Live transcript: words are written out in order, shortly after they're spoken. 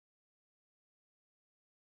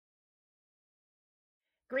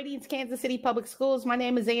Greetings, Kansas City Public Schools. My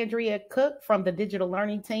name is Andrea Cook from the Digital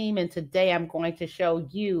Learning Team, and today I'm going to show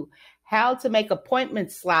you how to make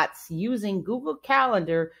appointment slots using Google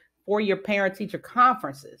Calendar for your parent-teacher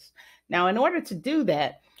conferences. Now, in order to do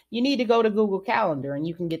that, you need to go to Google Calendar, and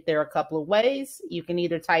you can get there a couple of ways. You can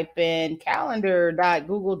either type in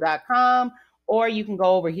calendar.google.com, or you can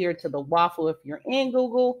go over here to the waffle if you're in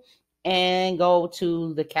Google and go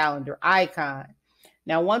to the calendar icon.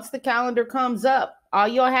 Now, once the calendar comes up, all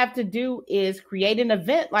you'll have to do is create an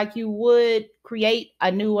event like you would create a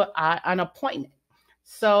new an appointment.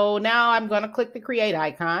 So now I'm going to click the create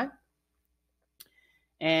icon.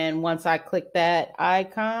 And once I click that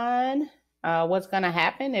icon, what's going to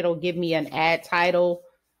happen? It'll give me an add title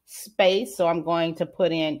space. So I'm going to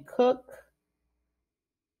put in Cook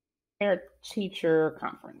Parent Teacher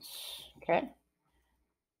Conference. Okay.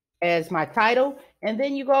 As my title, and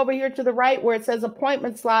then you go over here to the right where it says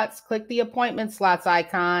appointment slots, click the appointment slots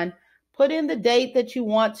icon, put in the date that you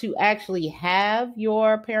want to actually have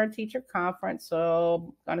your parent-teacher conference.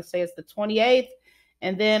 So I'm going to say it's the 28th,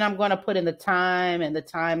 and then I'm going to put in the time, and the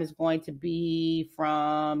time is going to be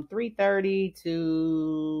from 3:30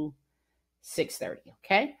 to 6:30,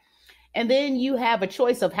 okay? And then you have a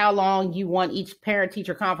choice of how long you want each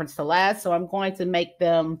parent-teacher conference to last. So I'm going to make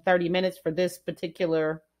them 30 minutes for this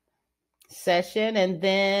particular session, and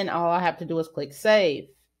then all I have to do is click save.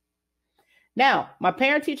 Now, my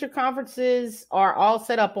parent-teacher conferences are all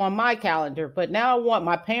set up on my calendar, but now I want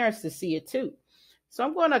my parents to see it too. So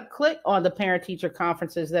I'm going to click on the parent-teacher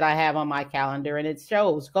conferences that I have on my calendar, and it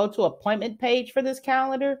shows go to appointment page for this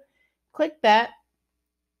calendar. Click that,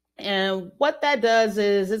 and what that does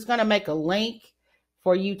is it's going to make a link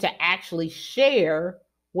for you to actually share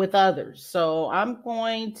with others. So I'm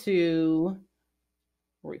going to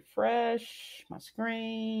refresh my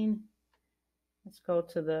screen. Let's go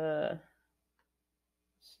to the,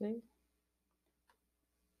 see.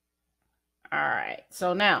 All right,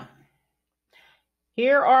 so now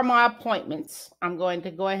here are my appointments. I'm going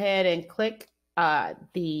to go ahead and click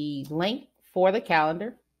the link for the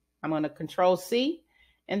calendar. I'm going to Control C,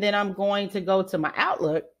 and then I'm going to go to my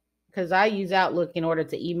Outlook because I use Outlook in order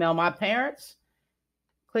to email my parents.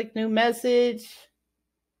 Click new message.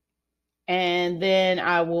 And then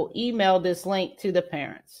I will email this link to the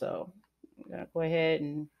parents. So I'm going to go ahead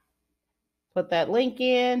and put that link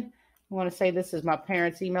in. I want to say this is my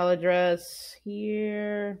parents' email address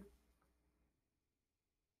here.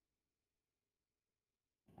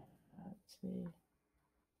 Let's see.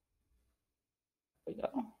 There we go.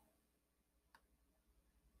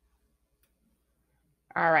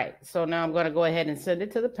 All right. So now I'm going to go ahead and send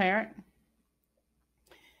it to the parent.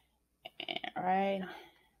 All right.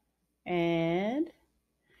 And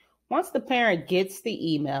once the parent gets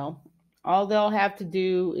the email, all they'll have to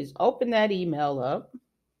do is open that email up.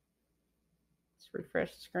 Let's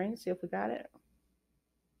refresh the screen, see if we got it.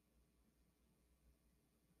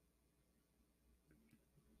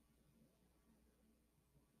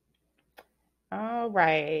 All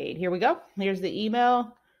right, here we go. Here's the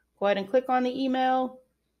email. Go ahead and click on the email.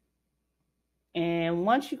 And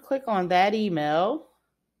once you click on that email,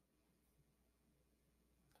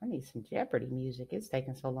 I need some Jeopardy music. It's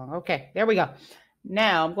taking so long. Okay, there we go.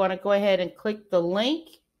 Now I'm going to go ahead and click the link.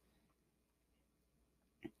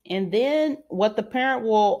 And then what the parent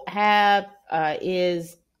will have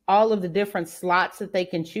is all of the different slots that they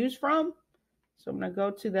can choose from. So I'm going to go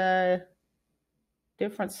to the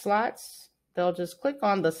different slots. They'll just click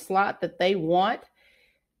on the slot that they want.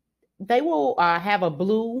 They will have a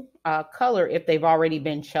blue color if they've already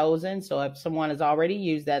been chosen. So if someone has already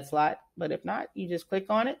used that slot, but if not, you just click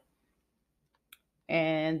on it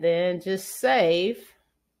and then just save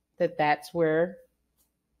that that's where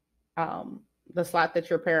the slot that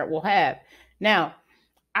your parent will have. Now,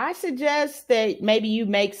 I suggest that maybe you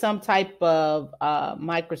make some type of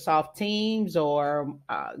Microsoft Teams or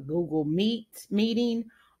Google Meet meeting,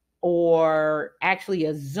 or actually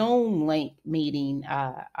a Zoom link meeting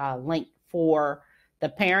link for the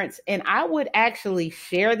parents. And I would actually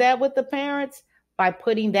share that with the parents by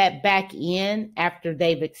putting that back in after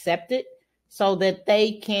they've accepted so that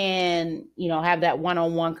they can, have that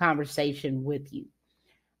one-on-one conversation with you.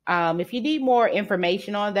 If you need more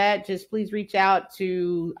information on that, just please reach out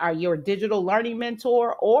to your digital learning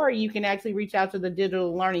mentor, or you can actually reach out to the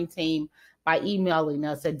digital learning team by emailing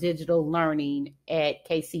us at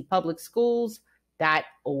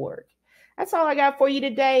digitallearning@kcpublicschools.org. That's all I got for you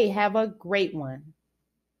today. Have a great one.